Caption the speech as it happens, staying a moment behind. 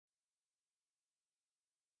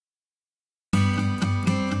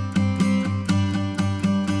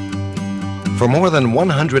For more than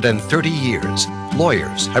 130 years,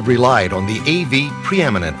 lawyers have relied on the AV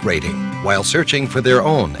Preeminent Rating while searching for their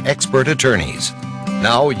own expert attorneys.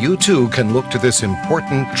 Now you too can look to this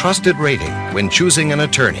important, trusted rating when choosing an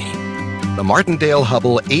attorney. The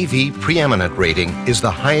Martindale-Hubbell AV Preeminent Rating is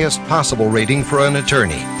the highest possible rating for an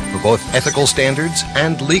attorney for both ethical standards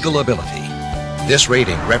and legal ability. This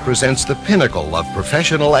rating represents the pinnacle of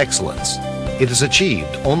professional excellence. It is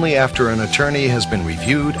achieved only after an attorney has been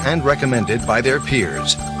reviewed and recommended by their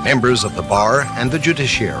peers, members of the bar and the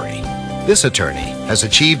judiciary. This attorney has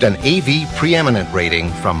achieved an AV Preeminent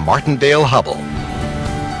Rating from Martindale-Hubbell.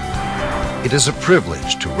 It is a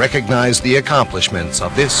privilege to recognize the accomplishments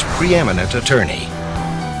of this preeminent attorney.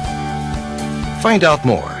 Find out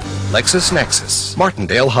more. LexisNexis,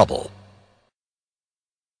 Martindale-Hubbell.